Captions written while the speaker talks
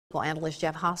Analyst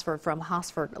Jeff Hosford from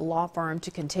Hosford Lawfirm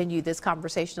to continue this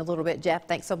conversation a little bit. Jeff,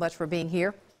 thanks so much for being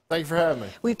here. Thank you for having me.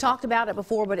 We've talked about it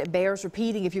before, but it bears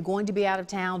repeating. If you're going to be out of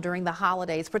town during the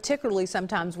holidays, particularly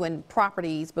sometimes when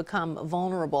properties become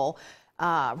vulnerable,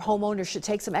 homeowners should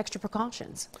take some extra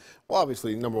precautions. Well,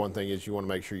 obviously, number one thing is you want to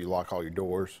make sure you lock all your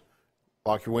doors,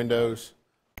 lock your windows,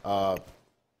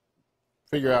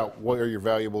 figure out where your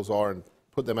valuables are and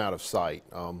put them out of sight.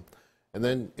 And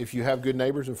then if you have good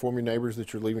neighbors, inform your neighbors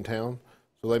that you're leaving town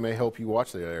so they may help you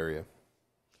watch that area.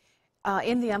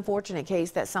 In the unfortunate case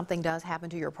that something does happen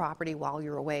to your property while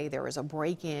you're away, there is a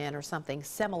break-in or something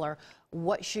similar,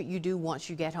 what should you do once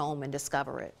you get home and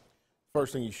discover it?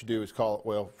 First thing you should do is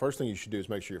first thing you should do is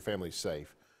make sure your family's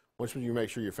safe. Once you make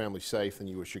sure your family's safe, then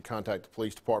you should contact the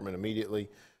police department immediately,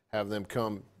 have them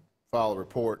come file a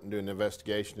report and do an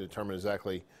investigation to determine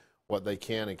exactly what they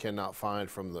can and cannot find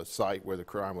from the site where the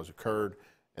crime was occurred,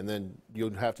 and then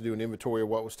you'll have to do an inventory of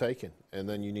what was taken, and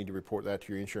then you need to report that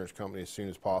to your insurance company as soon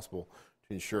as possible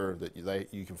to ensure that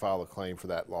you can file a claim for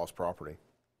that lost property.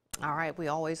 All right, we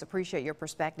always appreciate your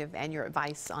perspective and your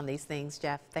advice on these things,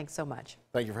 Jeff. Thanks so much.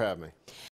 Thank you for having me.